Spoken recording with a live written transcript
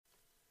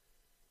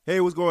Hey,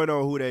 what's going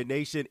on, Who That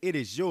Nation? It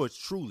is yours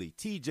truly,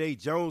 TJ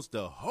Jones,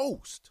 the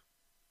host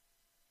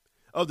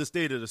of the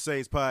State of the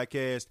Saints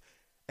podcast.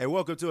 And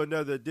welcome to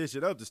another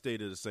edition of the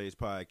State of the Saints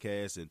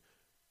podcast. And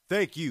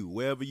thank you,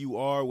 wherever you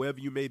are, wherever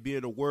you may be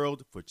in the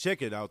world, for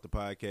checking out the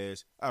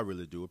podcast. I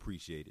really do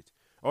appreciate it.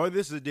 On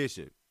this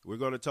edition, we're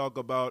going to talk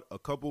about a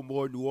couple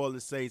more New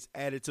Orleans Saints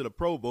added to the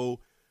Pro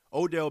Bowl.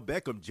 Odell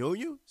Beckham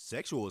Jr.,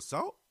 sexual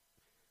assault.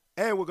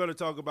 And we're going to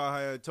talk about how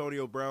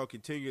Antonio Brown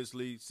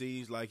continuously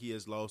seems like he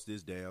has lost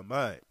his damn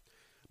mind.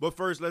 But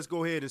first, let's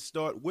go ahead and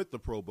start with the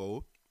Pro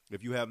Bowl.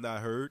 If you have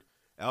not heard,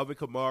 Alvin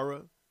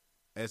Kamara,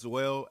 as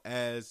well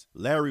as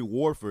Larry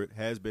Warford,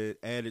 has been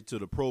added to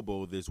the Pro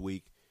Bowl this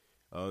week.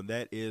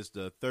 That is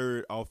the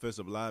third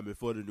offensive lineman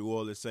for the New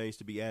Orleans Saints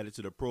to be added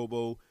to the Pro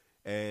Bowl.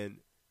 And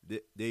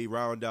they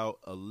round out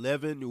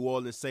 11 New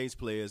Orleans Saints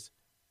players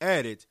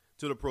added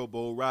to the Pro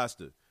Bowl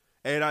roster.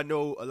 And I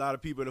know a lot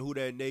of people in the Who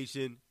Dat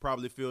Nation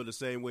probably feel the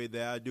same way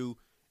that I do.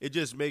 It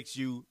just makes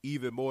you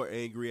even more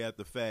angry at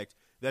the fact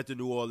that the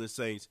New Orleans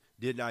Saints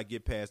did not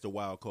get past the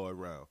wild card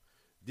round.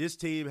 This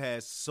team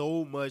has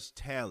so much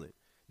talent.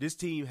 This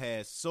team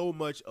has so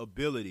much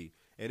ability,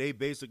 and they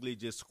basically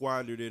just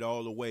squandered it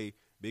all away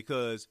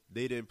because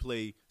they didn't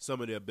play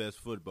some of their best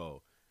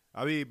football.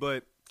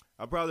 But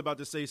I'm probably about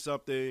to say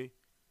something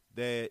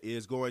that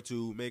is going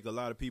to make a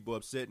lot of people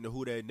upset in the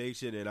Who Dat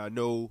Nation, and I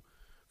know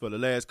for the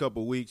last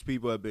couple of weeks,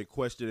 people have been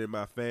questioning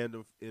my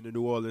fandom in the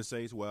New Orleans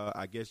Saints. Well,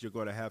 I guess you're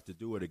going to have to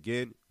do it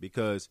again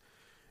because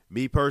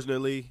me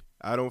personally,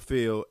 I don't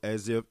feel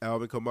as if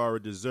Alvin Kamara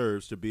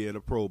deserves to be in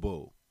a Pro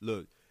Bowl.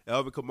 Look,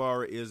 Alvin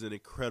Kamara is an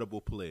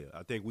incredible player.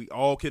 I think we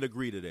all can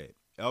agree to that.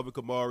 Alvin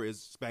Kamara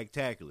is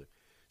spectacular.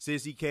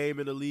 Since he came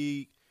in the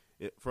league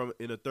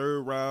in the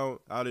third round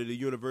out of the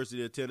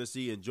University of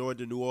Tennessee and joined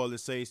the New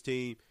Orleans Saints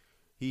team,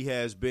 he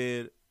has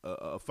been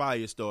a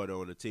fire starter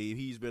on the team.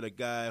 He's been a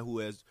guy who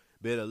has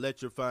been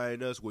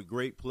electrifying us with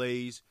great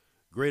plays,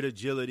 great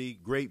agility,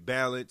 great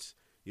balance,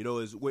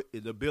 his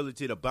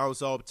ability to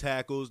bounce off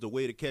tackles, the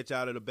way to catch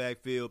out of the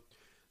backfield.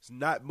 It's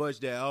not much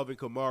that Alvin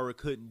Kamara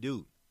couldn't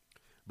do.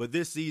 But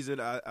this season,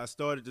 I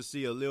started to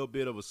see a little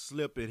bit of a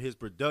slip in his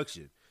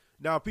production.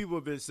 Now, people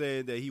have been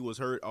saying that he was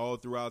hurt all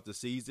throughout the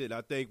season.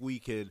 I think we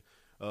can,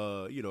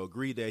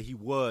 agree that he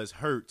was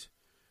hurt.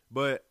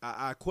 But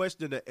I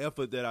question the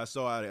effort that I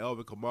saw out of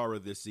Alvin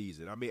Kamara this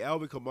season.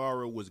 Alvin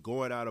Kamara was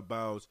going out of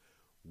bounds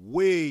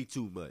way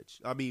too much.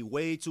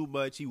 Way too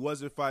much. He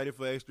wasn't fighting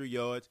for extra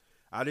yards.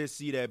 I didn't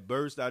see that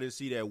burst. I didn't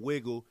see that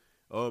wiggle.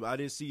 I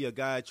didn't see a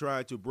guy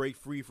trying to break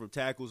free from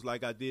tackles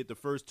like I did the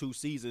first two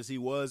seasons he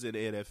was in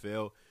the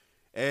NFL.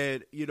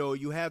 And,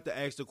 you have to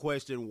ask the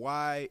question,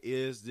 why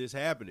is this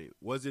happening?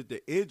 Was it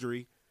the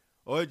injury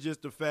or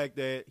just the fact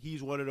that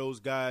he's one of those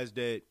guys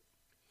that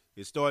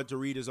is starting to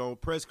read his own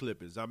press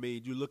clippings?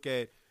 You look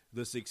at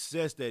the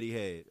success that he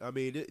had.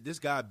 This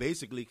guy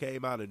basically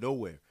came out of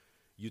nowhere.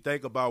 You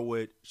think about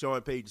what Sean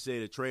Payton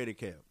said at training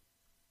camp.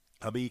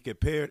 He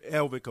compared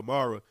Alvin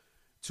Kamara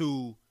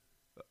to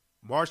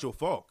Marshall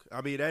Faulk.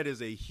 That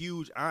is a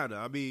huge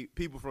honor.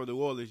 People from New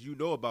Orleans, you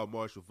know about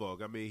Marshall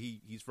Faulk.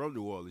 He's from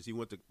New Orleans. He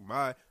went to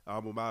my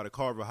alma mater,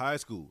 Carver High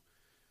School.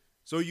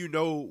 So you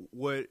know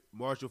what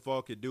Marshall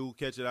Faulk can do,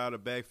 catch it out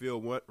of the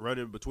backfield,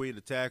 running between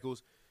the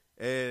tackles,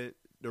 and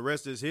the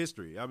rest is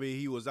history.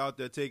 He was out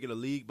there taking the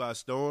league by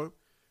storm.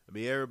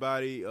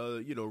 Everybody,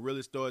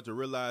 really started to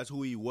realize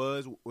who he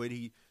was when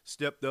he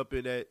stepped up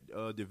in that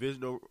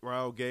divisional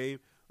round game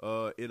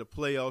in the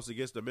playoffs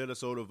against the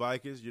Minnesota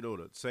Vikings.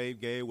 The same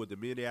game where the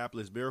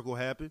Minneapolis Miracle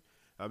happened.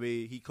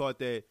 He caught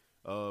that,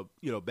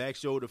 back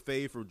shoulder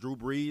fade from Drew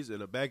Brees in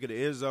the back of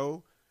the end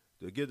zone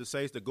to give the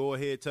Saints the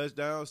go-ahead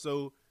touchdown.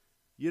 So,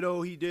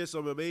 he did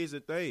some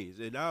amazing things.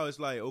 And now it's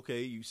like,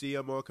 okay, you see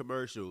him on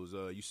commercials.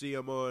 You see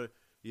him on,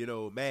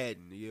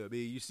 Madden.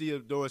 You see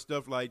him doing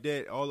stuff like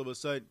that. All of a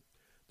sudden,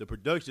 the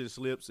production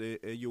slips, and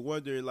you're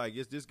wondering, like,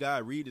 is this guy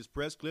reading his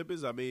press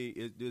clippings?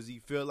 Does he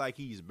feel like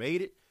he's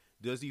made it?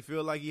 Does he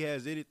feel like he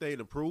has anything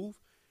to prove?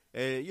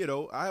 And,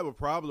 I have a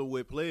problem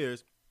with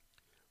players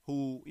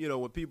who,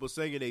 when people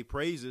singing their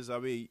praises,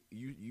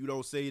 you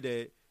don't say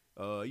that,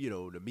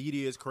 the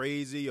media is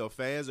crazy or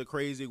fans are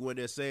crazy when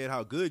they're saying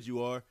how good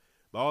you are.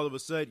 But all of a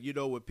sudden,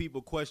 when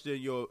people question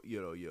your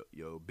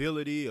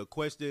ability or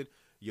question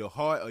your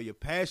heart or your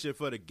passion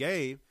for the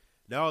game,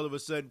 now all of a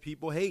sudden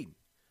people hating.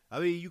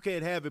 You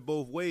can't have it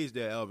both ways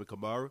there, Alvin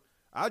Kamara.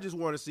 I just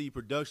want to see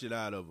production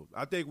out of him.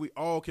 I think we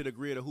all can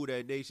agree in the Who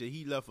Dat Nation.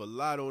 He left a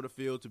lot on the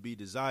field to be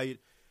desired,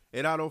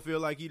 and I don't feel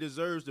like he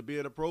deserves to be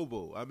in a Pro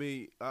Bowl.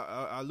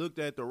 I looked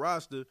at the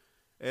roster,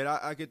 and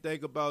I can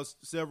think about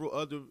several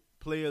other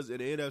players in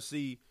the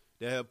NFC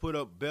that have put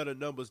up better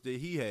numbers than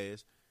he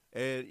has,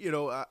 and,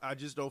 I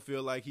just don't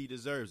feel like he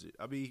deserves it.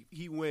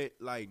 He went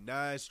like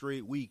 9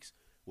 straight weeks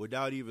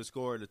without even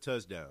scoring a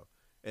touchdown.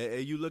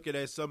 And you looking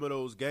at some of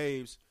those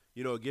games,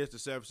 against the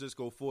San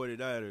Francisco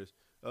 49ers,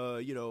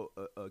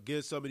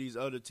 against some of these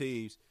other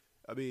teams.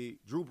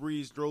 Drew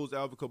Brees throws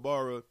Alvin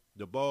Kamara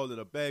the ball in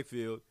the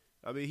backfield.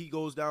 He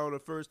goes down on the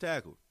first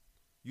tackle.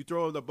 You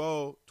throw him the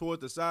ball toward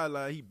the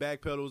sideline, he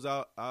backpedals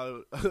out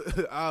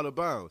out of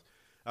bounds.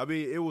 I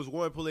mean, it was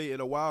one play in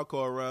a wild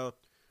card round.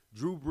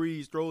 Drew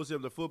Brees throws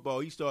him the football.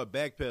 He started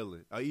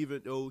backpedaling,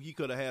 even though he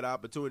could have had an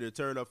opportunity to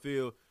turn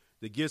upfield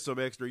to get some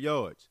extra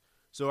yards.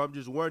 So I'm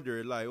just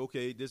wondering, like,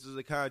 okay, this is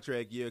a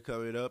contract year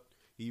coming up.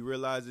 He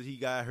realizes he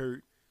got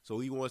hurt, so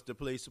he wants to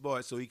play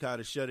smart. So he kind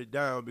of shut it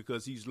down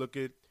because he's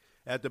looking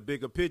at the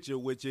bigger picture,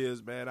 which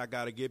is, man, I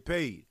got to get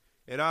paid.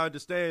 And I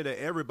understand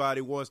that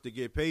everybody wants to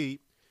get paid.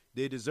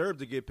 They deserve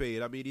to get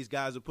paid. I mean, these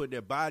guys are putting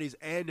their bodies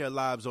and their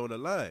lives on the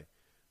line.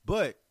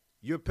 But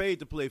you're paid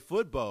to play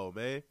football,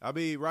 man. I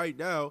mean, right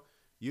now,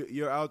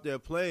 you're out there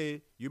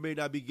playing. You may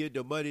not be getting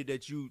the money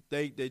that you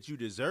think that you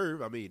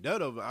deserve. I mean,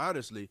 none of them,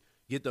 honestly,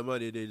 get the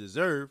money they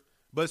deserve.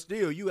 But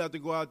still, you have to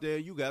go out there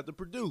and you got to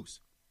produce.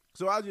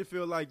 So I just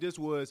feel like this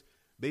was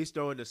based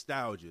on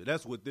nostalgia.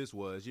 That's what this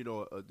was. You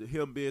know,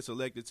 him being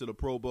selected to the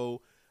Pro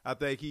Bowl. I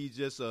think he's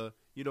just,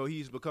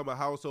 he's become a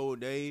household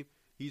name.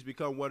 He's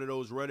become one of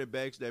those running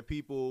backs that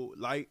people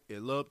like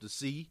and love to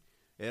see.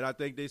 And I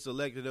think they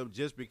selected him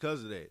just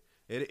because of that.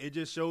 And it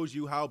just shows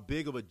you how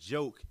big of a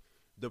joke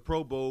the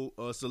Pro Bowl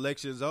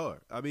selections are.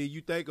 I mean, you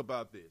think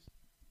about this.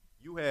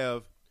 You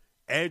have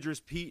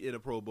Andrus Peat in the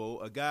Pro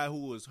Bowl, a guy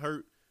who was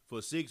hurt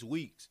for 6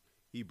 weeks.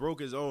 He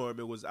broke his arm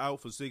and was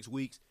out for 6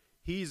 weeks.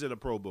 He's in the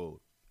Pro Bowl.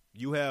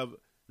 You have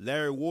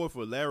Larry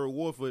Warford. Larry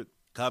Warford,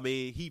 I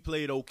mean, he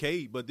played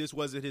okay, but this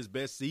wasn't his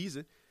best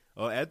season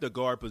at the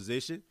guard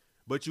position.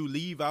 But you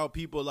leave out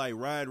people like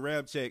Ryan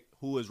Ramczyk,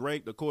 who is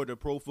ranked, according to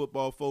Pro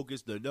Football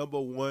Focus, the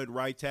 #1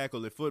 right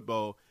tackle in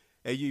football.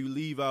 And you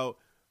leave out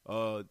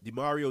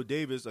Demario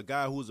Davis, a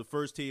guy who's a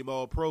first-team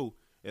All-Pro.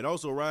 And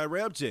also Ryan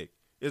Ramczyk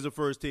is a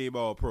first-team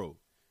All-Pro.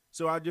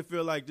 So I just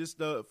feel like this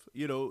stuff,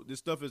 this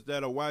stuff is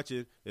that I'm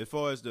watching as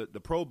far as the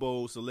Pro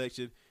Bowl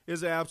selection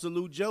is an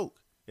absolute joke.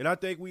 And I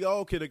think we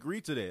all can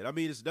agree to that. I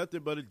mean, it's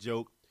nothing but a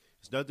joke.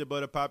 It's nothing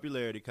but a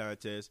popularity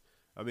contest.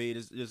 I mean,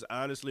 it's just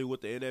honestly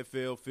what the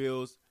NFL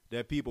feels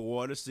that people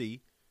want to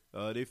see.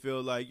 They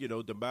feel like,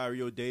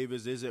 Demario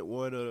Davis isn't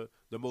one of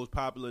the most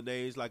popular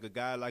names, like a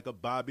guy like a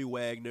Bobby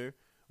Wagner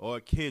or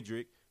a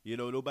Kendrick.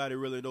 Nobody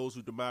really knows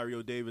who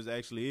Demario Davis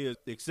actually is,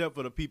 except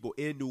for the people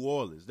in New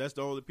Orleans. That's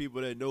the only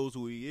people that knows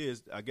who he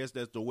is. I guess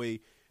that's the way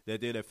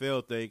that the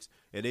NFL thinks,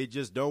 and they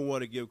just don't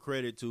want to give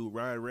credit to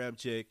Ryan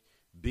Ramczyk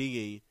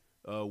being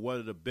one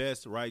of the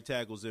best right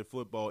tackles in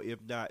football, if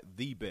not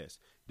the best.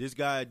 This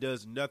guy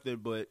does nothing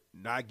but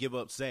not give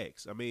up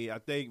sacks. I mean, I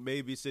think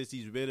maybe since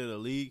he's been in the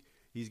league,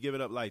 he's given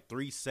up like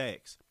 3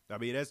 sacks. I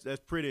mean,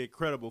 that's pretty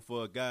incredible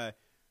for a guy,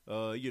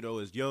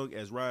 as young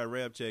as Ryan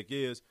Ramczyk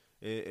is.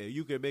 And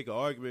you can make an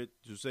argument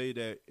to say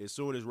that as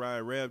soon as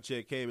Ryan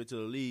Ramczyk came into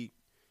the league,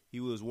 he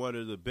was one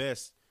of the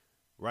best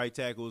right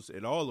tackles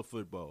in all of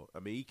football. I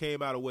mean, he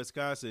came out of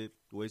Wisconsin,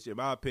 which in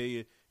my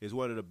opinion is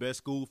one of the best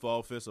schools for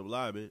offensive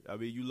linemen. I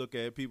mean, you look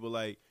at people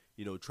like,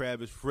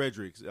 Travis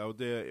Fredericks out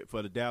there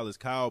for the Dallas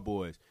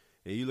Cowboys.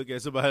 And you look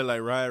at somebody like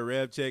Ryan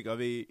Ramczyk, I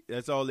mean,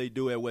 that's all they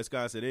do at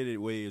Wisconsin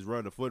anyway is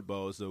run the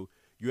football. So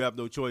you have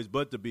no choice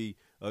but to be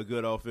a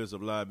good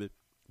offensive lineman.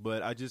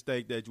 But I just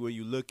think that when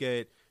you look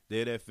at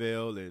the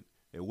NFL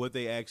and what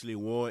they actually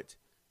want,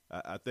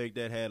 I think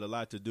that had a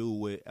lot to do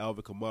with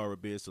Alvin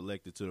Kamara being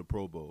selected to the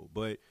Pro Bowl.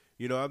 But,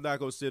 I'm not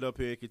going to sit up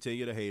here and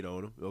continue to hate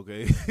on him,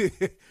 okay?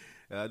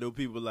 I know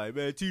people like,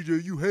 man,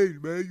 TJ, you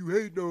hate, man. You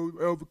hate on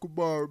Alvin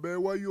Kamara,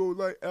 man. Why you don't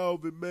like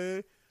Alvin,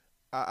 man?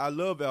 I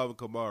love Alvin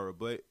Kamara,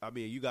 but, I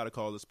mean, you got to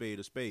call a spade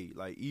a spade.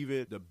 Like,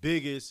 even the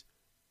biggest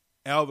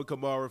Alvin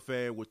Kamara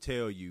fan would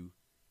tell you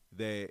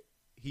that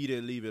he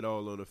didn't leave it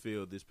all on the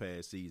field this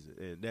past season,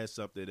 and that's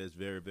something that's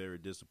very, very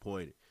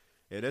disappointing.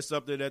 And that's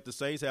something that the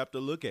Saints have to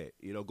look at.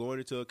 Going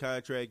into a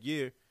contract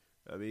year,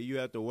 I mean, you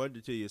have to wonder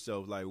to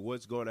yourself, like,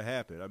 what's going to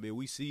happen? I mean,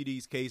 we see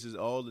these cases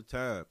all the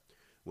time.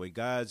 When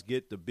guys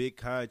get the big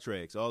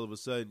contracts, all of a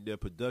sudden their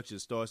production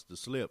starts to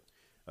slip.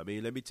 I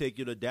mean, let me take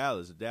you to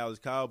Dallas, the Dallas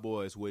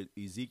Cowboys with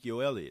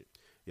Ezekiel Elliott.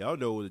 Y'all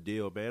know the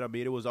deal, man. I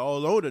mean, it was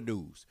all on the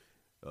news.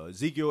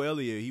 Ezekiel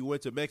Elliott, he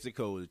went to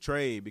Mexico to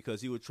train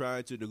because he was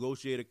trying to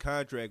negotiate a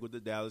contract with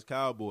the Dallas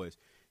Cowboys.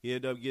 He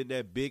ended up getting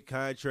that big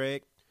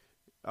contract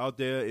out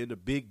there in the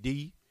Big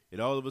D, and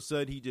all of a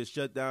sudden he just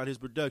shut down his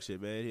production,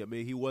 man. I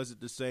mean, he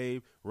wasn't the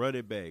same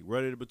running back,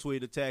 running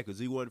between the tackles.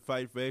 He wasn't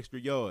fighting for extra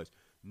yards.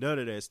 None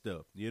of that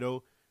stuff,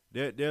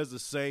 There's a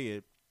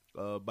saying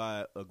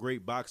by a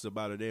great boxer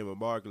by the name of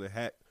Marvin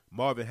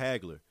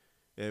Hagler.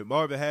 And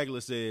Marvin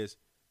Hagler says,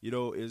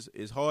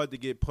 it's hard to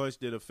get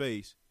punched in the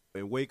face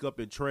and wake up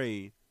and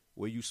train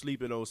when you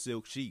sleeping on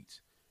silk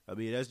sheets. I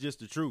mean, that's just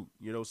the truth.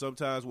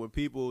 Sometimes when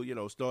people,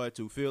 start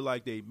to feel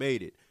like they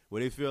made it,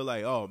 when they feel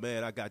like, oh,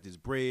 man, I got this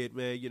bread,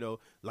 man,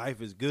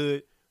 life is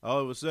good, all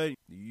of a sudden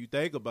you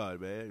think about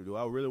it, man. Do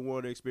I really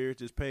want to experience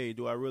this pain?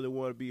 Do I really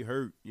want to be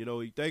hurt?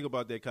 You think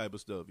about that type of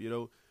stuff,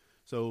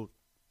 So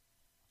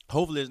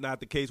hopefully it's not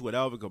the case with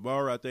Alvin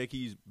Kamara. I think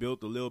he's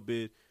built a little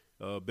bit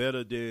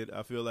better than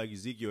I feel like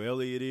Ezekiel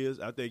Elliott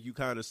is. I think you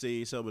kind of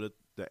seen some of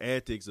the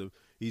antics of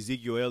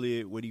Ezekiel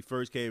Elliott when he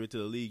first came into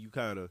the league. You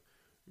kind of,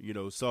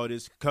 saw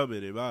this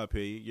coming, in my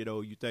opinion.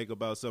 You think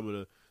about some of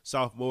the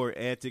sophomore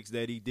antics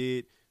that he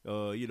did.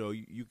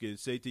 You can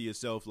say to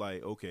yourself,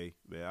 like, okay,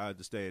 man, I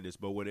understand this.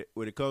 But when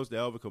it comes to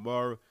Alvin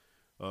Kamara,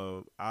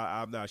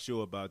 I'm not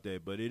sure about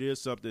that. But it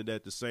is something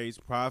that the Saints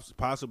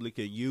possibly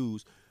can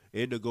use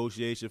in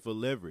negotiation for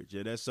leverage.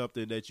 And that's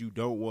something that you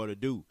don't want to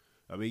do.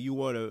 I mean, you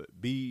want to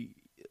be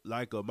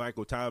like a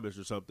Michael Thomas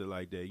or something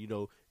like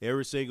that.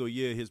 Every single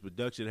year his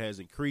production has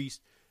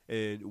increased.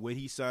 And when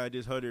he signed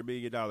this $100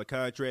 million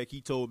contract,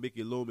 he told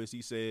Mickey Loomis,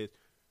 he said,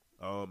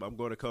 I'm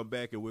going to come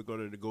back and we're going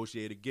to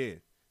negotiate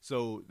again.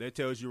 So that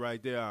tells you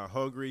right there how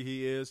hungry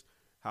he is,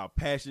 how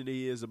passionate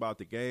he is about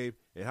the game,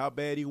 and how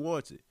bad he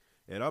wants it.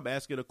 And I'm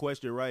asking a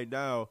question right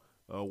now,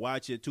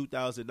 watching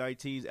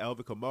 2019's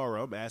Alvin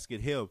Kamara. I'm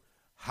asking him,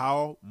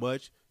 how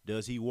much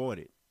does he want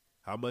it?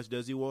 How much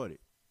does he want it?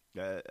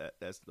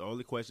 That's the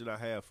only question I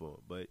have for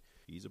him. But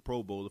he's a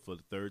Pro Bowler for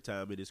the third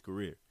time in his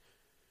career.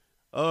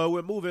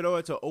 We're moving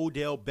on to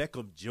Odell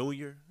Beckham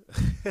Jr.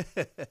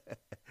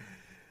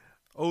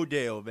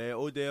 Odell, man.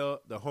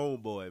 Odell, the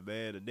homeboy,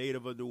 man. A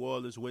native of New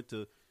Orleans, went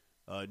to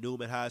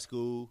Newman High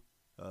School,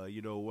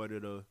 one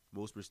of the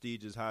most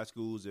prestigious high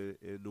schools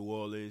in New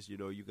Orleans.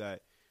 You got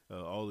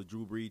all the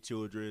Drew Brees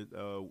children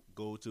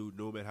go to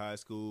Newman High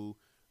School.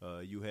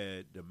 You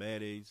had the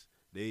Mannings.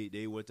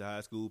 They went to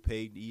high school,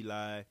 Peyton,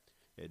 Eli,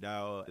 and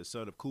now the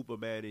son of Cooper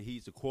Manning.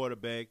 He's the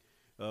quarterback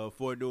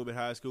for Newman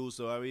High School.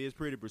 So, I mean, it's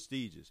pretty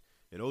prestigious.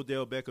 And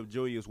Odell Beckham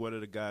Jr. is one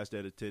of the guys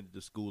that attended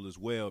the school as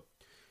well.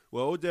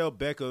 Well, Odell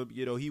Beckham,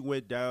 he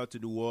went down to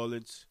New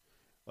Orleans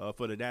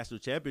for the national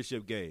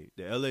championship game,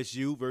 the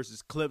LSU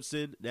versus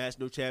Clemson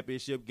national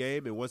championship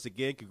game. And once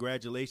again,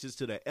 congratulations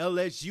to the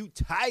LSU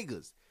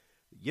Tigers.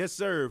 Yes,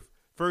 sir.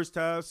 First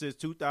time since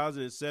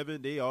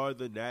 2007, they are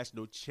the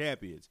national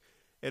champions.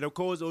 And, of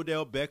course,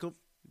 Odell Beckham,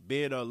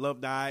 being an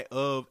alumni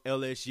of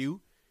LSU,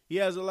 he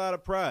has a lot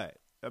of pride.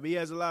 I mean, he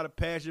has a lot of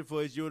passion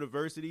for his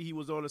university. He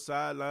was on the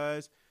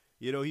sidelines.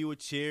 He was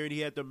cheering.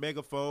 He had the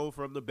megaphone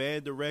from the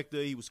band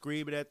director. He was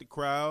screaming at the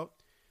crowd,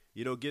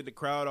 getting the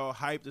crowd all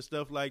hyped and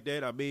stuff like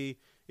that. I mean,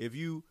 if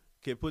you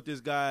can put this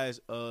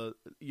guy's,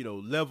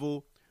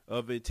 level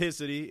of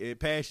intensity and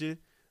passion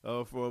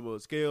from a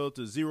scale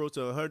to 0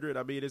 to 100,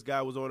 I mean, this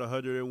guy was on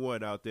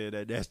 101 out there in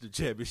that national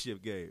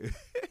championship game.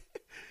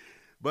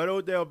 But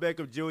Odell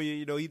Beckham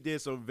Jr., he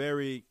did some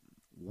very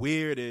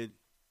weird and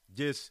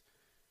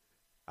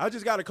I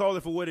just got to call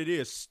it for what it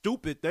is,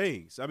 stupid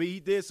things. I mean,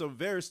 he did some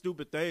very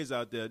stupid things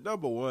out there.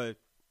 Number one,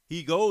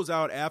 he goes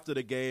out after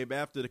the game,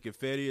 after the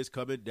confetti is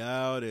coming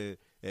down and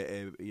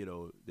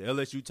the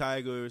LSU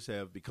Tigers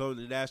have become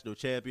the national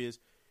champions.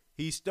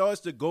 He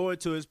starts to go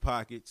into his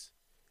pockets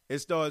and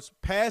starts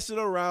passing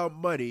around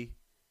money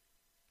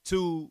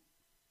to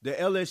the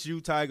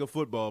LSU Tiger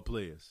football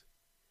players.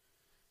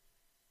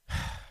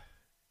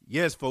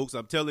 Yes, folks,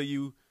 I'm telling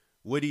you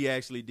what he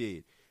actually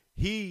did.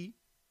 He,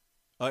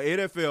 an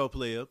NFL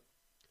player,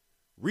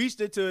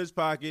 reached into his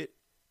pocket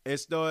and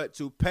started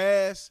to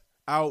pass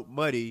out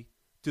money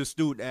to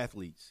student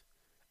athletes.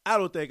 I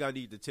don't think I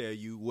need to tell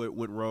you what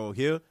went wrong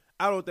here.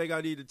 I don't think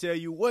I need to tell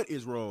you what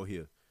is wrong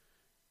here.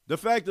 The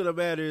fact of the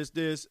matter is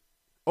this: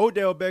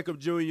 Odell Beckham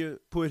Jr.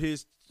 put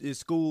his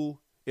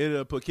school in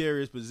a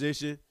precarious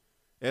position,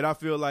 and I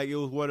feel like it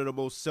was one of the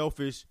most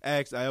selfish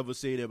acts I ever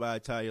seen in my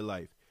entire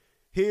life.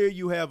 Here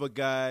you have a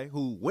guy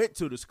who went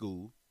to the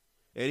school,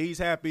 and he's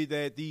happy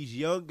that these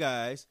young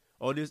guys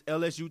on this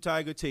LSU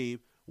Tiger team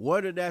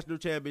won the national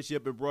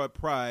championship and brought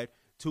pride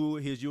to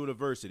his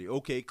university.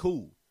 Okay,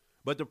 cool.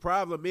 But the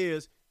problem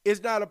is,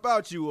 it's not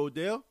about you,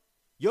 Odell.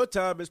 Your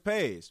time has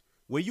passed.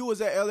 When you was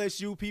at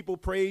LSU, people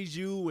praised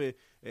you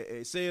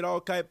and saying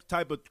all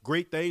type of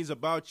great things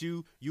about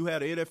you. You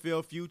had an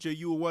NFL future.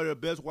 You were one of the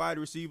best wide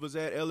receivers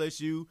at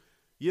LSU.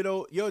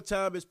 Your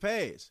time has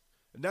passed.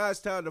 Now it's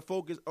time to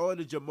focus on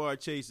the Jamar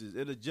Chases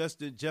and the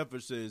Justin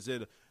Jeffersons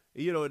and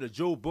the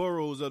Joe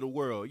Burrows of the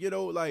world.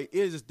 It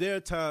is their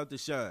time to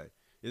shine.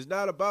 It's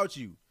not about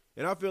you.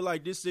 And I feel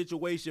like this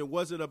situation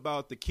wasn't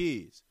about the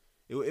kids.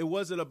 It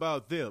wasn't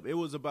about them. It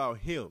was about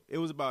him. It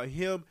was about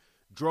him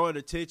drawing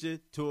attention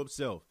to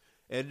himself.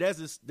 And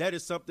that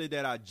is something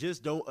that I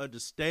just don't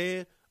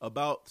understand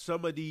about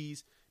some of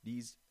these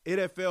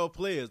NFL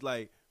players.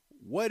 Like,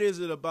 what is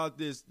it about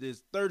this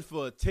thirst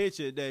for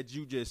attention that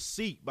you just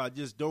seek by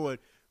just doing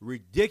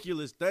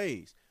ridiculous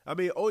things? I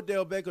mean,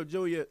 Odell Beckham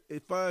Jr.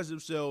 finds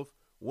himself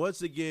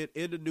once again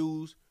in the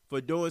news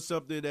for doing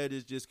something that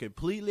is just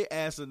completely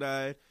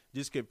asinine,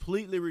 just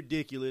completely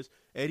ridiculous,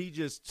 and he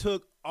just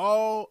took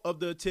all of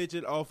the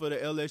attention off of the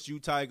LSU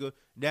Tiger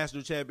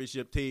national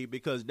championship team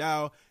because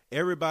now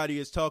everybody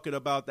is talking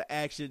about the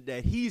action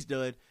that he's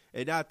done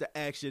and not the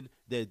action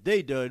that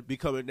they done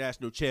becoming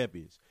national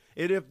champions.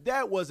 And if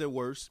that wasn't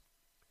worse,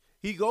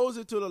 he goes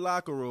into the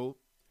locker room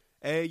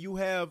and you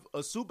have a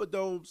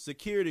Superdome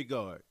security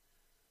guard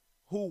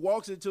who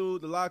walks into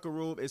the locker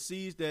room and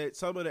sees that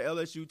some of the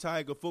LSU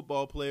Tiger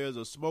football players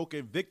are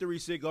smoking victory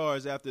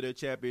cigars after their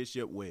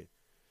championship win.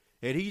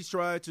 And he's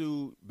trying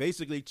to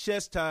basically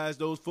chastise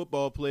those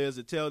football players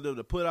and tell them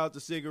to put out the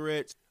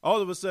cigarettes.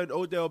 All of a sudden,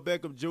 Odell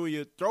Beckham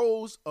Jr.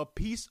 throws a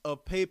piece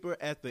of paper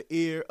at the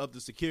ear of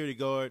the security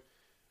guard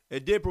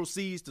and then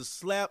proceeds to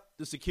slap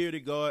the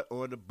security guard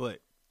on the butt.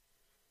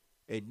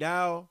 And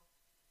now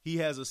he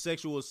has a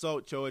sexual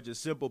assault charge and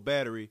simple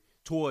battery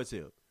towards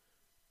him.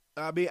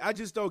 I mean, I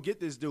just don't get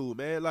this dude,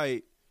 man.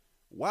 Like,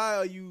 why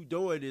are you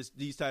doing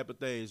these type of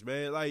things,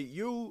 man? Like,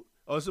 you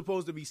are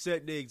supposed to be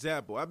setting the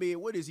example. I mean,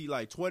 what is he,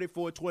 like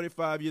 24,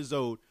 25 years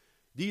old?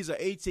 These are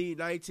 18,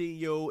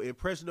 19-year-old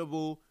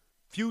impressionable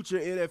future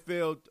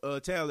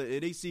NFL talent,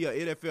 and they see an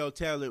NFL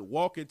talent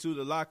walk into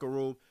the locker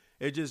room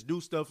and just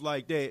do stuff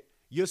like that.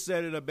 You're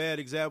setting a bad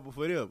example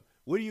for them.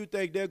 What do you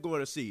think they're going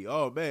to see?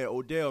 Oh, man,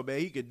 Odell, man,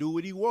 he can do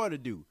what he want to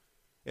do.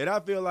 And I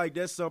feel like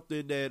that's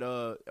something that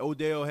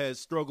Odell has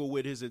struggled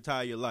with his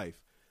entire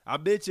life. I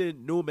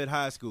mentioned Newman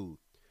High School.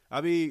 I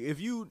mean, if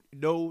you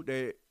know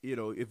that,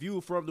 if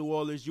you're from New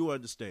Orleans, you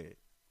understand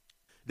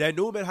that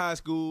Newman High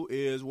School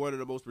is one of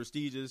the most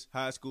prestigious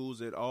high schools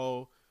in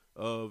all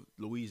of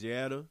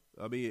Louisiana.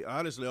 I mean,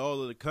 honestly,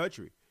 all of the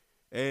country.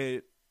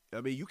 And,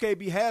 I mean, you can't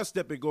be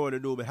half-stepping going to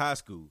Newman High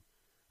School.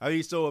 I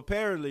mean, so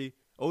apparently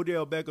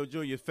Odell Beckham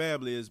Jr.'s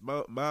family, his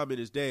mom and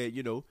his dad,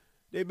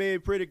 they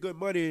made pretty good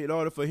money in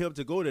order for him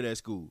to go to that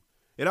school.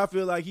 And I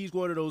feel like he's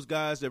one of those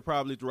guys that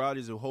probably throughout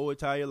his whole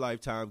entire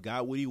lifetime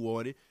got what he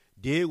wanted,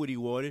 did what he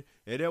wanted,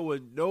 and there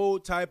was no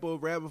type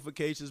of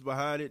ramifications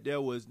behind it.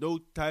 There was no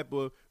type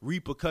of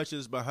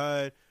repercussions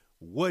behind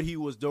what he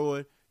was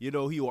doing. He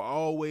will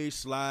always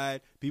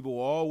slide. People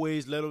will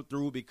always let him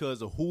through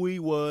because of who he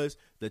was,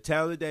 the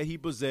talent that he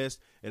possessed,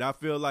 and I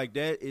feel like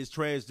that is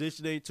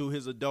transitioning to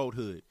his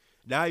adulthood.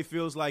 Now he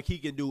feels like he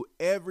can do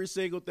every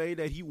single thing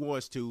that he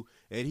wants to,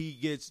 and he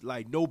gets,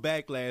 like, no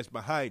backlash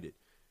behind it.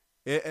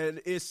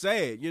 And it's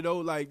sad,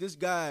 like this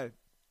guy,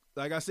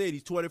 like I said,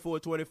 he's 24,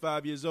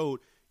 25 years old.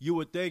 You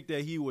would think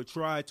that he would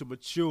try to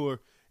mature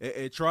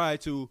and try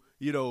to,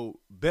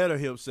 better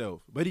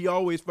himself. But he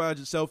always finds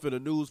himself in the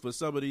news for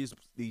some of these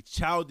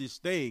childish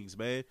things,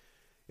 man.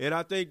 And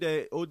I think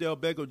that Odell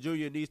Beckham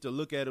Jr. needs to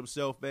look at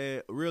himself,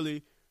 man,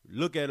 really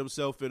look at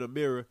himself in a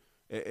mirror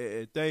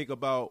and think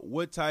about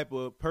what type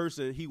of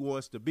person he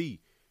wants to be.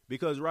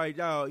 Because right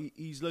now,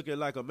 he's looking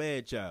like a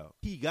man-child.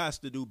 He got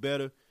to do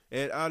better.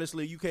 And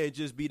honestly, you can't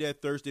just be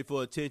that thirsty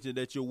for attention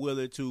that you're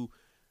willing to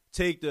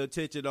take the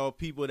attention off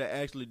people that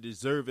actually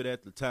deserve it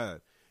at the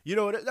time.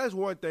 That's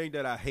one thing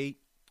that I hate.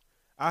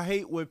 I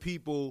hate when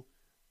people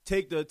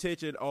take the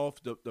attention off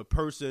the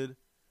person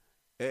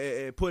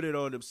and put it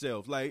on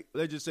themselves. Like,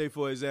 let's just say,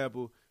 for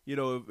example,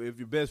 if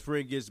your best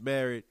friend gets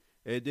married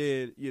and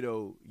then,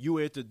 you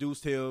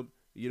introduced him,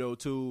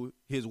 to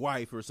his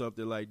wife or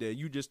something like that.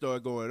 You just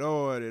start going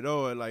on and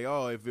on like,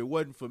 oh, if it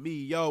wasn't for me,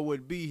 y'all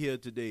wouldn't be here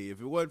today. If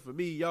it wasn't for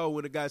me, y'all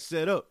wouldn't have got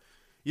set up.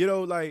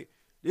 Like,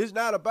 it's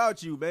not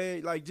about you,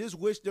 man. Like, just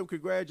wish them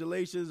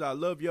congratulations. I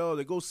love y'all,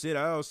 and go sit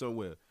down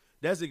somewhere.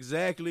 That's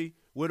exactly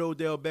what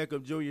Odell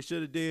Beckham Jr.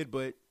 should have did,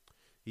 but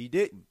he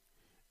didn't.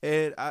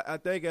 And I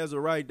think as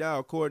of right now,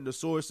 according to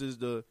sources,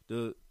 the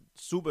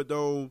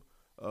Superdome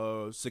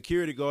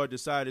security guard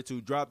decided to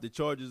drop the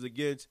charges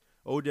against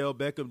Odell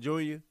Beckham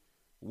Jr.,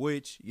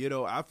 which,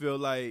 I feel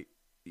like,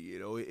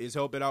 is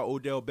helping out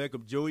Odell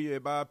Beckham Jr.,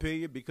 in my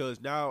opinion, because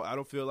now I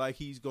don't feel like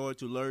he's going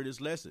to learn his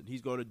lesson.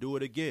 He's going to do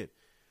it again.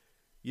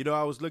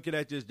 I was looking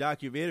at this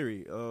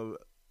documentary. I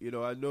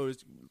know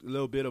it's a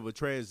little bit of a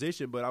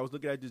transition, but I was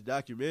looking at this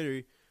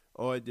documentary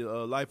on the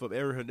life of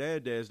Aaron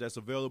Hernandez that's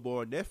available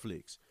on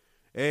Netflix.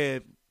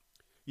 And,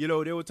 they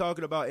were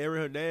talking about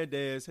Aaron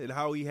Hernandez and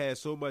how he had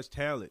so much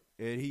talent.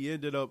 And he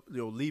ended up,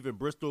 leaving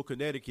Bristol,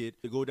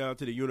 Connecticut to go down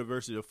to the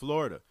University of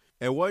Florida.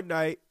 And one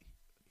night,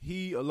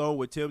 he, along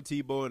with Tim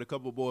Tebow and a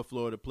couple more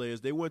Florida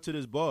players, they went to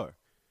this bar.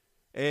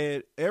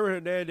 And Aaron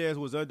Hernandez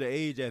was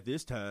underage at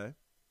this time,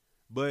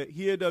 but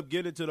he ended up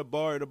getting to the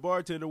bar, and the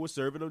bartender was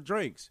serving him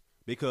drinks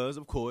because,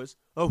 of course,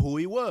 of who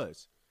he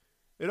was.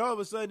 And all of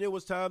a sudden, it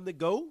was time to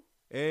go,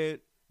 and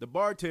the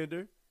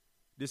bartender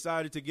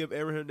decided to give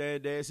Aaron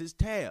Hernandez his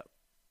tab.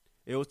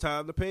 It was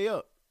time to pay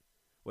up.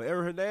 Well,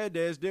 Aaron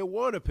Hernandez didn't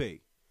want to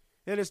pay.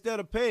 And instead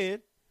of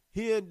paying,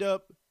 he ended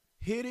up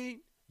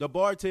hitting the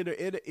bartender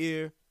in the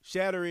ear,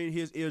 shattering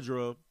his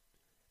eardrum.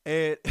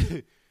 And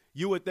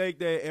you would think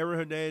that Aaron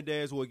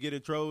Hernandez would get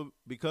in trouble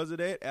because of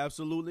that?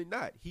 Absolutely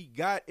not. He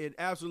got in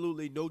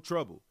absolutely no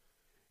trouble.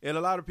 And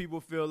a lot of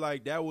people feel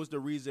like that was the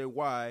reason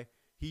why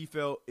he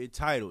felt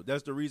entitled.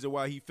 That's the reason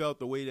why he felt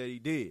the way that he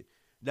did.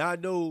 Now, I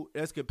know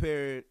that's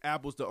comparing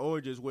apples to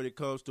oranges when it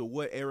comes to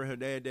what Aaron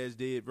Hernandez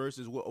did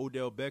versus what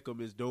Odell Beckham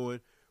is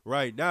doing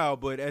right now.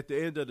 But at the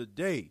end of the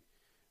day,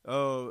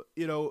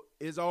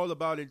 it's all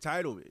about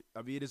entitlement.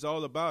 I mean, it's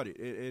all about it.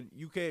 And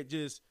you can't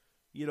just,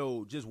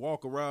 just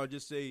walk around,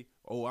 just say,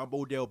 oh, I'm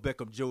Odell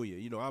Beckham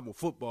Jr. I'm a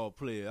football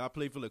player. I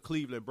play for the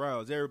Cleveland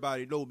Browns.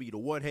 Everybody know me, the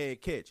one-hand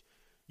catch.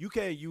 You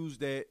can't use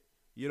that,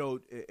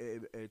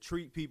 and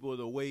treat people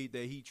the way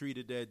that he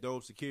treated that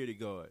dome security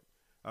guard.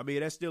 I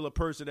mean, that's still a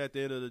person at the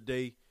end of the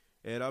day.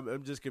 And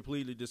I'm just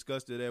completely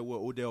disgusted at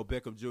what Odell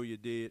Beckham Jr.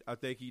 did. I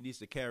think he needs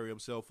to carry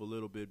himself a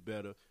little bit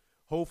better.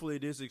 Hopefully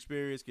this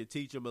experience can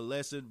teach him a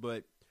lesson,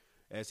 but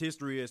as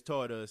history has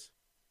taught us,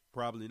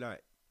 probably not.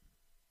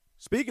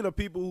 Speaking of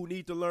people who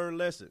need to learn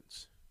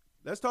lessons,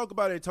 let's talk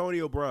about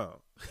Antonio Brown.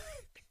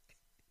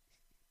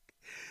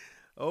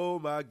 Oh,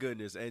 my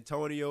goodness.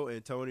 Antonio,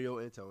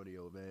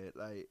 man.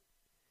 Like,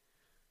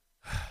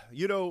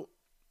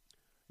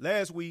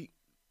 last week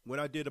when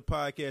I did a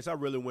podcast, I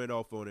really went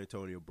off on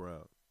Antonio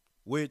Brown,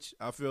 which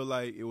I feel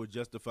like it was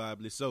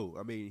justifiably so.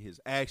 I mean, his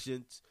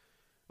actions,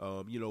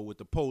 with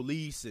the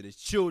police and his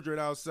children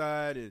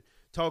outside and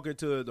talking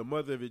to the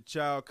mother of his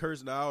child,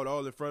 cursing her out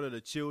all in front of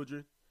the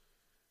children.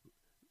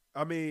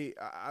 I mean,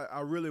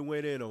 I really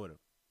went in on him.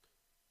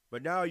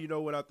 But now,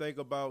 when I think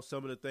about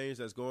some of the things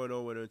that's going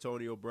on with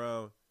Antonio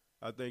Brown,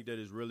 I think that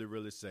is really,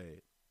 really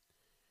sad.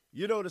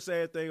 The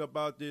sad thing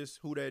about this,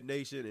 Who Dat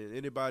Nation, and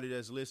anybody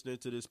that's listening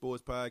to this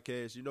sports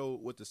podcast, you know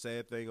what the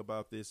sad thing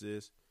about this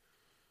is?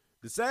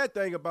 The sad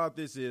thing about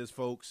this is,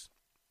 folks,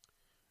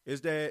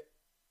 is that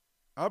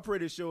I'm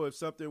pretty sure if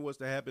something was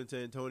to happen to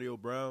Antonio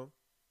Brown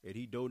and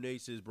he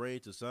donates his brain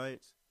to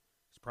science,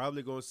 it's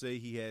probably going to say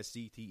he has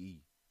CTE.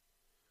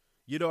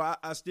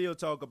 I still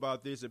talk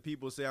about this, and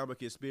people say I'm a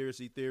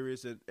conspiracy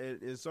theorist, and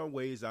in some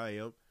ways I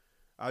am.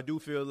 I do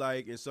feel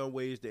like in some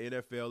ways the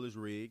NFL is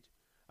rigged.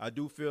 I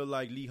do feel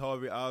like Lee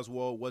Harvey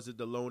Oswald wasn't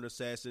the lone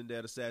assassin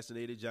that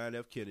assassinated John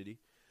F. Kennedy.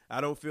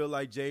 I don't feel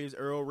like James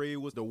Earl Ray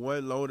was the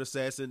one lone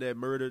assassin that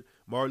murdered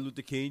Martin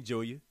Luther King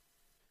Jr.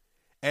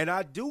 And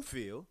I do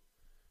feel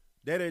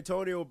that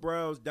Antonio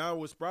Brown's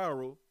downward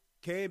spiral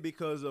came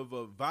because of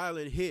a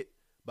violent hit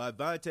by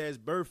Vontaze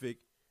Burfict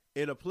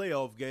in a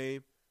playoff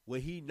game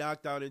when he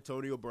knocked out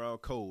Antonio Brown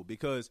cold,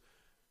 because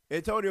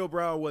Antonio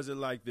Brown wasn't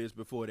like this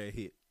before that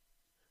hit.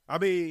 I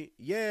mean,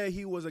 yeah,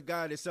 he was a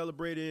guy that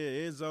celebrated in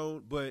the end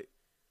zone, but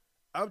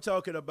I'm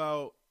talking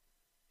about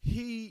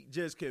he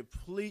just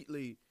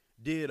completely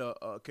did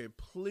a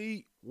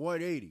complete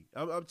 180.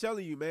 I'm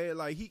telling you, man,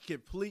 like he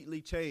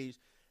completely changed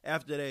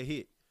after that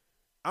hit.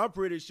 I'm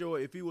pretty sure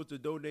if he was to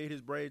donate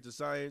his brain to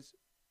science,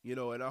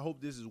 and I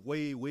hope this is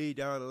way, way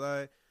down the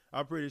line,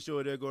 I'm pretty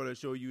sure they're going to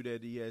show you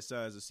that he has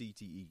signs of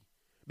CTE.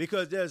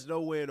 Because there's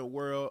nowhere in the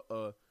world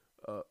a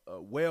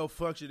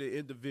well-functioning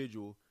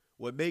individual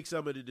would make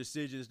some of the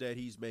decisions that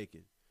he's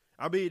making.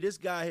 I mean, this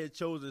guy had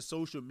chosen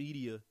social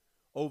media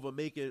over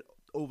making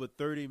over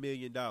 $30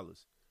 million.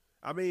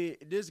 I mean,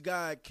 this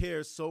guy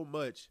cares so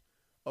much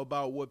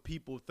about what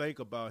people think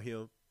about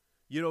him.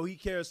 He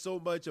cares so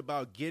much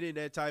about getting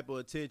that type of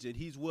attention.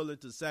 He's willing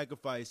to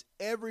sacrifice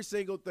every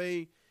single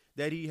thing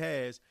that he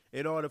has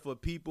in order for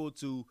people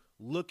to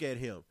look at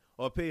him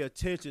or pay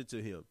attention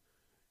to him.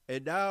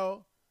 And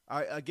now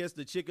I guess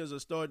the chickens are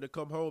starting to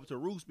come home to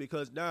roost,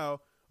 because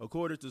now,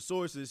 according to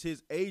sources,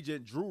 his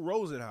agent, Drew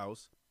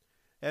Rosenhaus,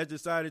 has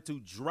decided to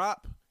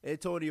drop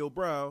Antonio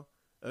Brown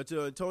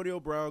until Antonio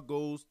Brown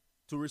goes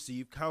to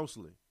receive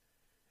counseling.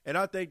 And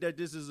I think that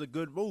this is a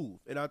good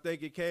move, and I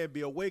think it can be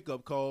a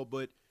wake-up call,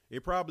 but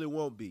it probably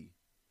won't be.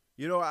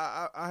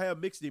 I have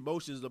mixed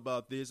emotions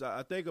about this.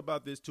 I think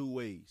about this two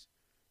ways.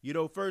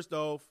 First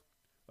off,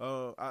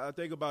 I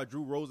think about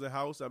Drew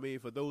Rosenhaus. I mean,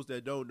 for those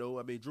that don't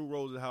know, Drew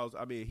Rosenhaus,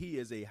 he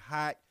is a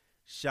hot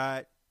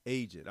shot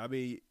agent.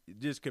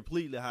 Just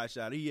completely hot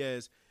shot. He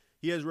has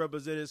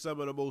represented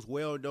some of the most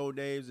well-known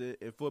names in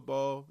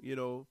football.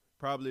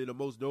 Probably the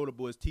most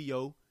notable is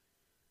T.O.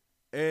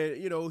 And,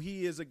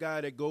 he is a guy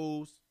that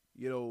goes,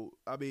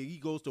 he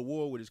goes to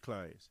war with his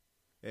clients.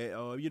 And,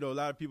 a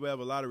lot of people have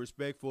a lot of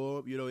respect for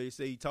him. They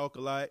say he talk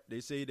a lot.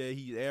 They say that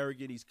he's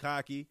arrogant, he's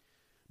cocky.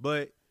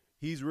 But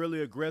he's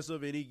really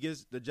aggressive, and he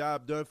gets the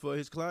job done for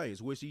his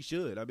clients, which he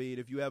should.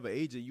 If you have an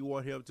agent, you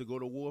want him to go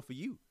to war for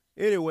you.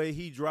 Anyway,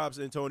 he drops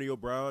Antonio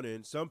Brown,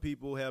 and some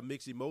people have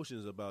mixed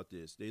emotions about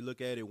this. They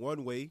look at it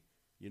one way.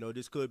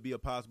 This could be a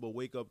possible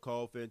wake-up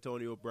call for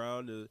Antonio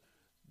Brown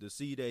to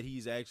see that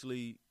he's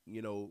actually,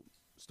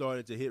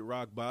 starting to hit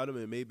rock bottom,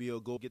 and maybe he'll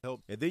go get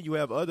help. And then you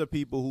have other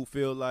people who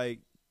feel like,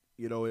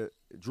 Drew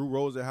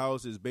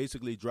Rosenhaus is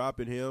basically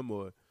dropping him,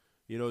 or,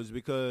 it's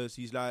because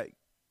he's not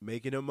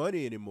making him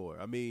money anymore.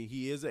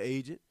 He is an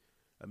agent.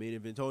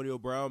 If Antonio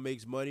Brown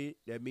makes money,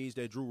 that means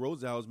that Drew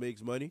Rosenhaus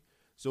makes money.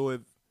 So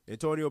if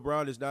Antonio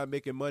Brown is not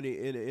making money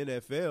in the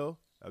NFL,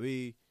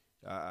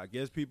 I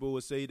guess people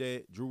would say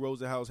that Drew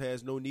Rosenhaus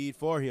has no need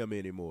for him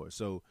anymore.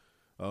 So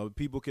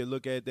people can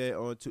look at that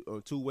on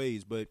two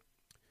ways. But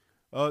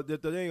the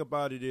thing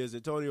about it is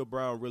Antonio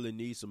Brown really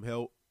needs some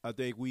help. I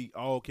think we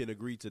all can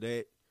agree to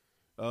that.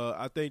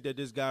 I think that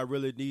this guy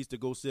really needs to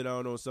go sit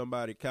down on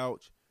somebody's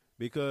couch,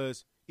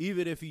 because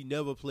even if he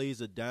never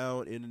plays a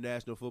down in the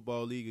National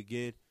Football League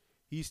again,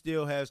 he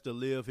still has to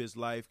live his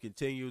life,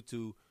 continue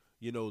to,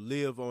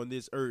 live on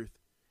this earth.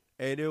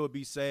 And it would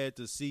be sad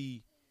to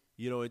see,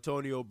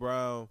 Antonio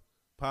Brown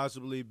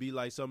possibly be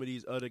like some of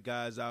these other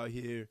guys out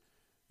here,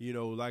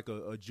 like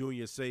a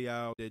Junior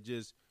Seau that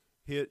just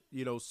hit,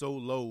 so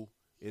low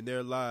in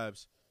their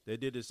lives that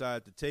they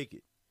decide to take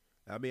it.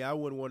 I mean, I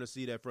wouldn't want to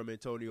see that from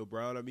Antonio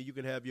Brown. I mean, you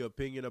can have your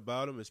opinion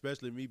about him,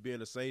 especially me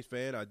being a Saints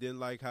fan. I didn't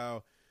like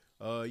how,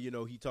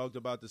 he talked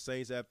about the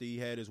Saints after he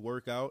had his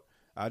workout.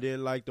 I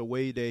didn't like the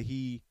way that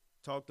he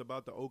talked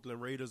about the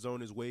Oakland Raiders on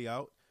his way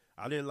out.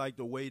 I didn't like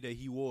the way that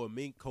he wore a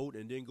mink coat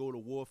and didn't go to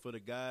war for the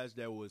guys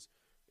that was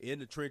in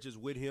the trenches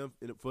with him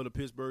for the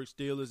Pittsburgh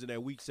Steelers in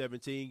that Week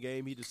 17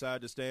 game. He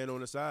decided to stand on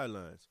the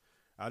sidelines.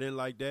 I didn't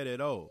like that at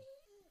all.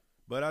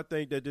 But I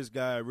think that this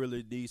guy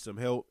really needs some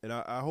help, and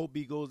I hope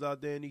he goes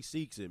out there and he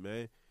seeks it,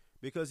 man,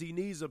 because he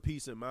needs a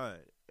peace of mind.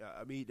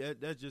 I mean,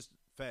 that's just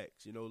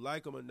facts.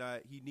 Like him or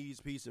not, he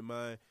needs peace of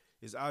mind.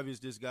 It's obvious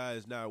this guy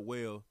is not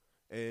well,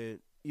 and,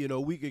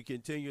 we can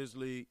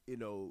continuously,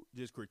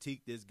 just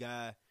critique this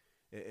guy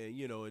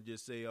and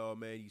just say, oh,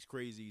 man, he's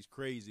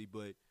crazy,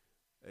 but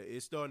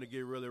it's starting to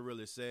get really,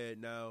 really sad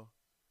now.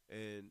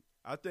 And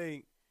I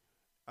think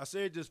I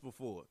said this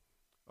before.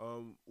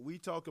 We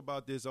talk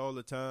about this all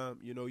the time.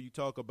 You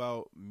talk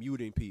about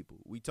muting people.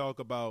 We talk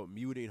about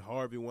muting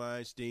Harvey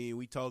Weinstein.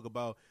 We talk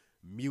about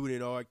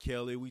muting R.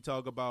 Kelly. We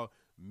talk about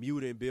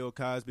muting Bill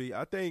Cosby.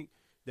 I think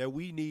that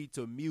we need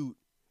to mute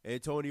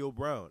Antonio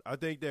Brown. I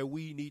think that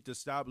we need to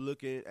stop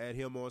looking at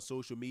him on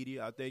social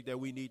media. I think that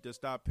we need to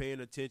stop paying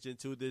attention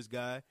to this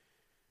guy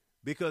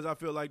because I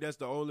feel like that's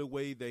the only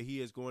way that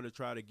he is going to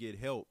try to get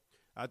help.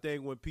 I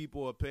think when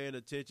people are paying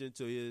attention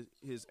to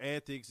his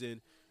antics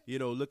and,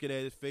 looking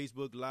at his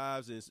Facebook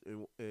Lives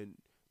and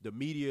the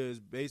media is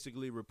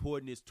basically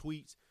reporting his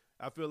tweets,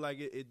 I feel like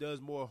it does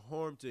more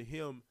harm to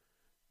him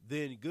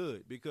than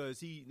good because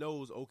he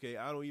knows, okay,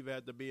 I don't even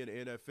have to be in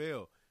the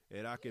NFL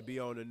and I can be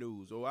on the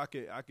news, or I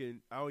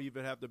don't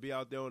even have to be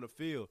out there on the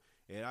field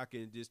and I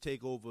can just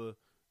take over,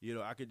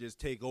 I can just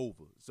take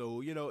over.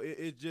 So,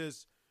 it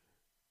just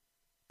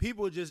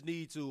people just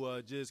need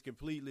to just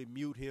completely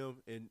mute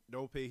him and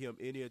don't pay him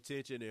any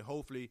attention, and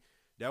hopefully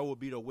that will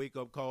be the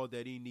wake-up call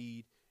that he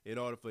need in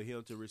order for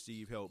him to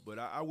receive help. But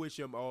I wish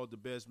him all the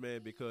best,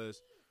 man,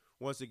 because,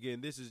 once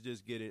again, this is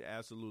just getting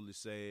absolutely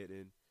sad,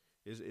 and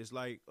it's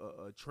like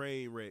a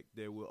train wreck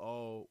that we're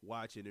all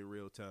watching in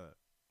real time.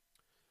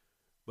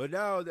 But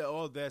now that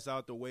all that's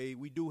out the way,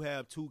 we do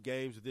have two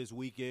games this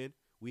weekend.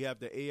 We have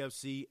the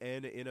AFC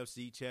and the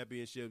NFC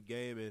Championship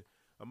game, and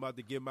I'm about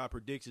to give my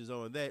predictions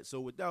on that. So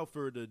without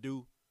further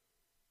ado,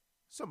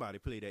 somebody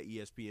play that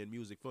ESPN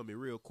music for me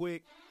real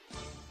quick.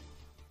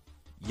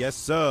 Yes,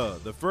 sir.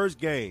 The first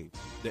game,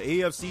 the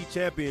AFC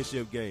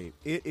Championship game.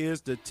 It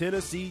is the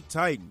Tennessee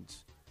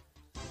Titans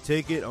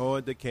taking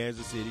on the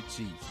Kansas City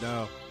Chiefs.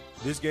 Now,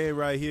 this game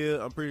right here,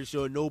 I'm pretty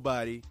sure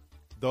nobody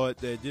thought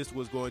that this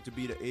was going to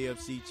be the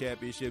AFC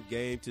Championship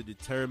game to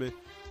determine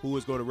who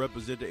was going to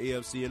represent the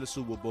AFC in the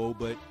Super Bowl.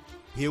 But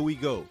here we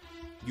go.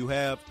 You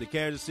have the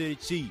Kansas City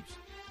Chiefs,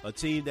 a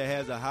team that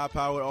has a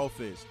high-powered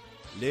offense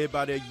led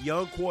by their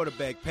young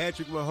quarterback,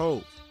 Patrick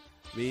Mahomes.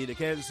 I mean, the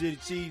Kansas City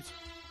Chiefs,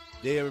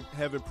 they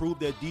have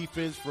improved their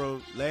defense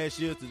from last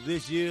year to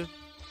this year,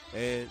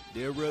 and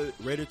they're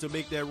ready to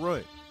make that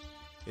run.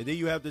 And then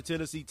you have the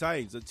Tennessee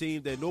Titans, a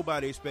team that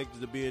nobody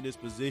expected to be in this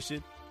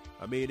position.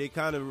 I mean, they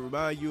kind of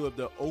remind you of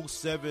the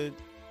 2007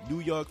 New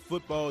York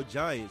Football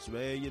Giants,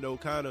 man.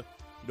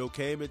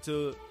 Came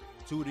into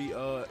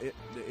the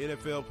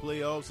NFL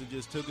playoffs and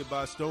just took it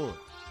by storm.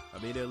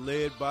 I mean, they're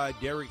led by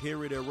Derrick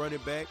Henry, their running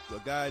back, a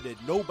guy that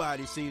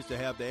nobody seems to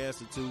have the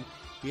answer to.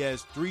 He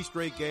has 3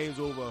 straight games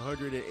over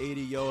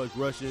 180 yards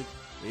rushing,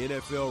 the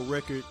NFL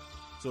record.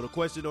 So the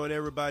question on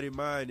everybody's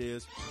mind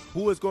is,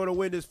 who is going to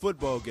win this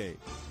football game?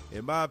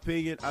 In my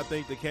opinion, I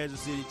think the Kansas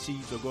City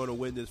Chiefs are going to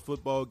win this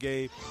football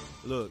game.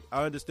 Look,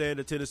 I understand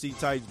the Tennessee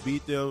Titans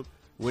beat them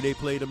when they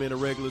played them in the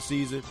regular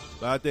season,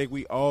 but I think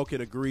we all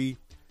can agree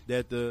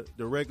that the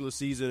regular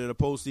season and the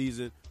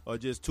postseason are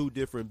just two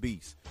different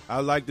beasts.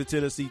 I like the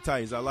Tennessee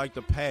Titans. I like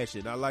the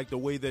passion. I like the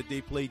way that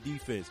they play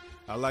defense.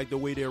 I like the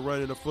way they're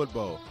running the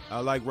football. I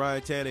like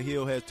Ryan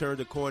Tannehill has turned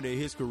the corner in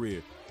his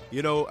career.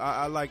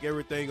 I like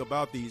everything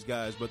about these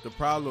guys, but the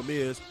problem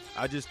is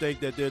I just think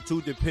that they're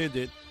too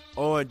dependent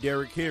on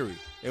Derrick Henry.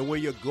 And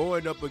when you're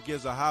going up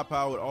against a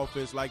high-powered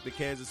offense like the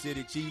Kansas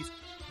City Chiefs,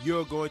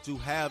 you're going to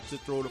have to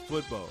throw the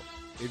football.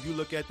 If you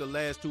look at the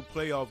last 2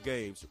 playoff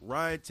games,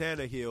 Ryan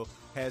Tannehill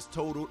has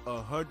totaled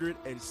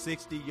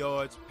 160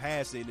 yards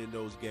passing in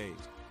those games.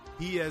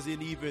 He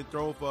hasn't even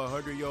thrown for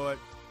 100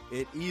 yards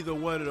in either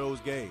one of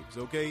those games,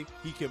 okay?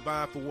 He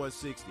combined for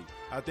 160.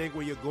 I think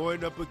when you're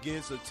going up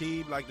against a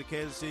team like the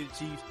Kansas City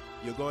Chiefs,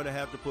 you're going to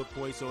have to put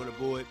points on the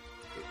board.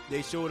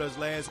 They showed us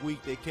last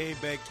week they came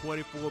back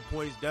 24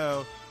 points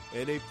down,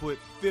 and they put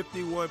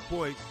 51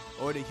 points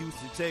on the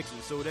Houston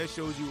Texans. So that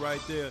shows you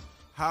right there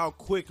how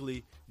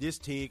quickly this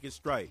team can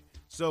strike.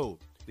 So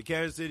the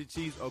Kansas City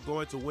Chiefs are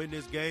going to win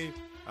this game.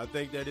 I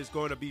think that it's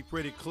going to be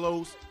pretty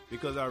close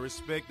because I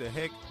respect the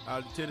heck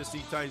out of the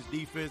Tennessee Titans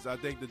defense. I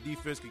think the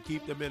defense can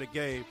keep them in a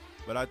game,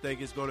 but I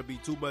think it's going to be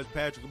too much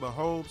Patrick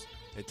Mahomes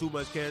and too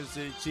much Kansas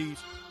City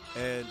Chiefs,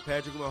 and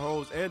Patrick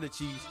Mahomes and the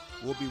Chiefs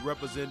will be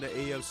representing the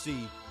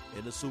AFC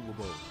in the Super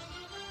Bowl.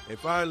 And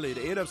finally,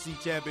 the NFC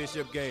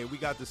Championship game, we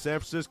got the San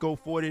Francisco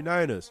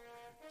 49ers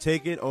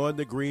taking on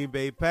the Green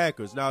Bay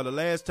Packers. Now, the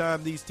last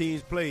time these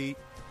teams played,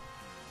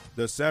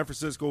 the San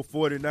Francisco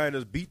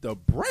 49ers beat the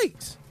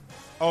brakes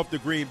off the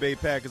Green Bay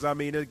Packers. I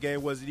mean, this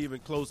game wasn't even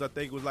close. I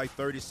think it was like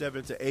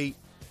 37-8,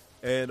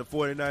 and the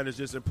 49ers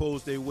just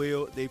imposed their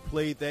will. They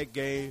played that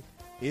game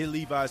in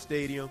Levi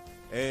Stadium,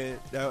 and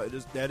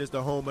that is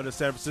the home of the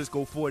San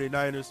Francisco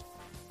 49ers.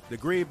 The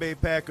Green Bay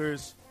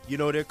Packers, you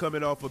know, they're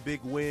coming off a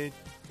big win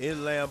in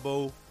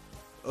Lambeau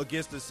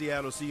against the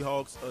Seattle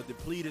Seahawks, a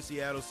depleted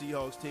Seattle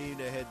Seahawks team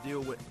that had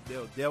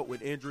dealt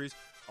with injuries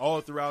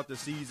all throughout the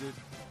season.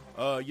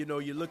 You know,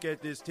 you look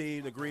at this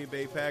team, the Green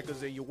Bay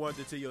Packers, and you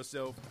wonder to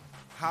yourself,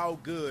 how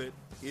good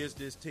is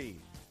this team?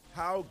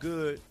 How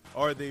good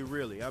are they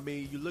really? I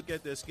mean, you look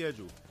at their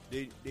schedule.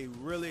 They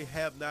really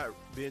have not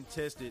been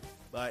tested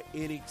by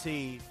any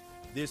team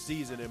this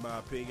season, in my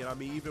opinion. I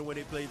mean, even when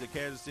they played the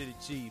Kansas City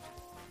Chiefs,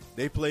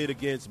 they played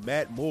against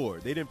Matt Moore.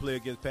 They didn't play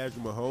against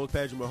Patrick Mahomes.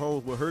 Patrick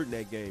Mahomes was hurt in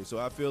that game, so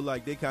I feel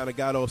like they kind of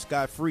got off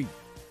scot-free.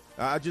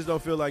 I just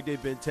don't feel like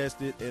they've been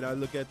tested, and I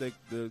look at the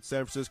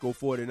San Francisco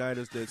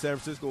 49ers. The San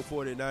Francisco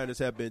 49ers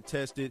have been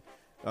tested.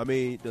 I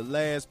mean, the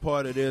last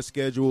part of their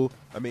schedule,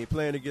 I mean,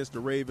 playing against the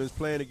Ravens,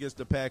 playing against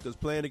the Packers,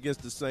 playing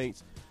against the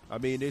Saints, I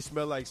mean, they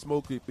smell like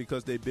smoke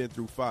because they've been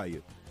through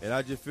fire. And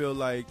I just feel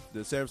like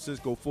the San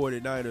Francisco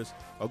 49ers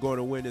are going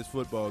to win this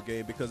football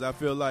game because I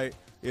feel like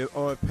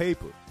on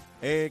paper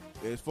and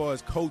as far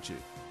as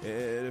coaching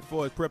and as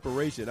far as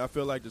preparation, I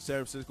feel like the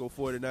San Francisco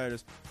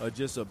 49ers are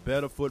just a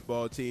better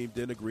football team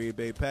than the Green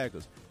Bay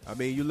Packers. I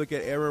mean, you look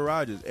at Aaron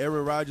Rodgers.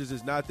 Aaron Rodgers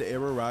is not the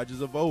Aaron Rodgers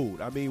of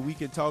old. I mean, we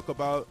can talk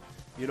about,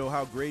 you know,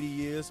 how great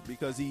he is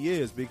because he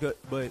is,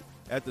 but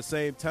at the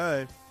same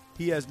time,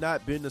 he has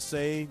not been the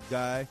same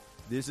guy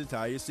this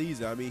entire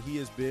season. I mean, he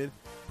has been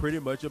pretty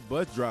much a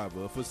bus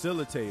driver, a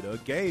facilitator, a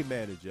game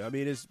manager. I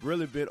mean, it's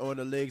really been on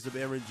the legs of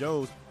Aaron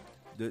Jones.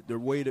 The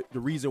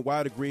reason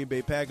why the Green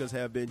Bay Packers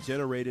have been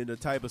generating the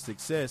type of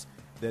success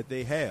that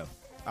they have.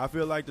 I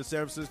feel like the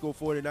San Francisco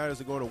 49ers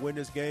are going to win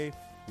this game.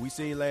 We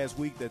seen last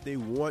week that they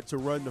want to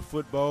run the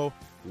football.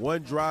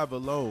 One drive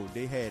alone,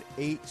 they had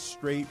 8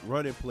 straight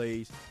running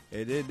plays,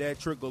 and then that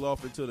trickled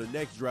off into the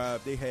next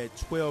drive. They had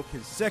 12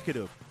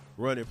 consecutive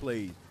running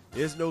plays.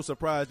 It's no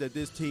surprise that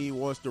this team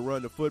wants to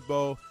run the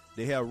football.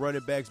 They have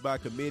running backs by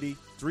committee,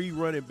 3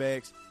 running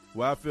backs,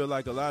 where I feel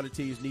like a lot of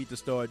teams need to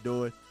start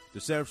doing. The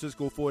San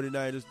Francisco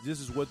 49ers, this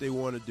is what they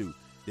want to do.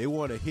 They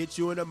want to hit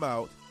you in the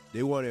mouth,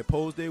 they want to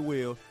impose their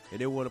will, and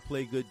they want to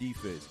play good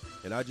defense.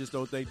 And I just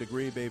don't think the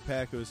Green Bay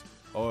Packers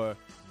are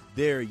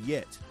there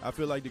yet. I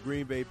feel like the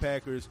Green Bay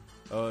Packers,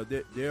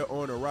 they're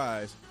on a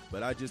rise,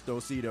 but I just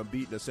don't see them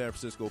beating the San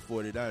Francisco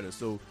 49ers.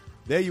 So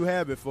there you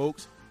have it,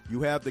 folks.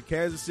 You have the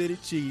Kansas City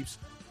Chiefs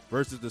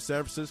versus the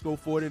San Francisco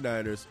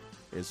 49ers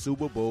in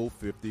Super Bowl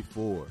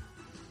 54.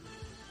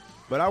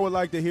 But I would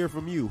like to hear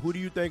from you. Who do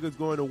you think is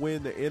going to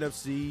win the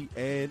NFC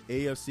and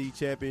AFC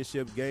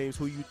championship games?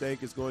 Who you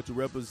think is going to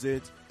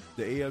represent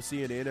the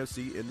AFC and the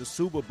NFC in the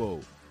Super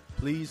Bowl?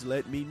 Please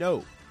let me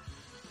know.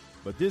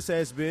 But this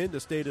has been the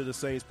State of the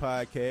Saints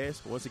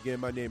podcast. Once again,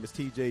 my name is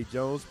TJ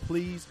Jones.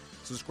 Please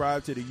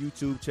subscribe to the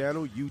YouTube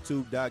channel,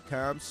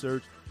 youtube.com,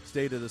 search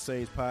State of the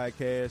Saints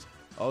podcast.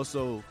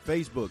 Also,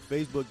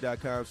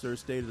 facebook.com, search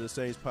State of the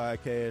Saints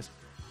podcast.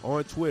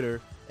 On Twitter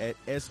at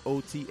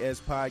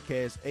SOTS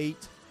Podcast 8.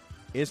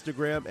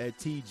 Instagram at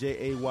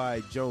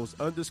TJAY Jones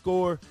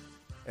 _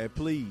 and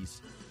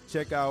please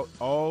check out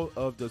all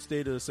of the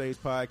State of the Saints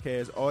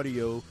podcast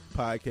audio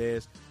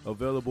podcasts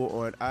available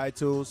on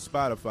iTunes,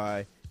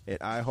 Spotify, and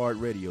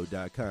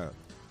iHeartRadio.com.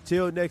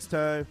 Till next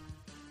time,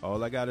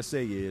 all I gotta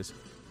say is,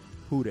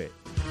 who dat?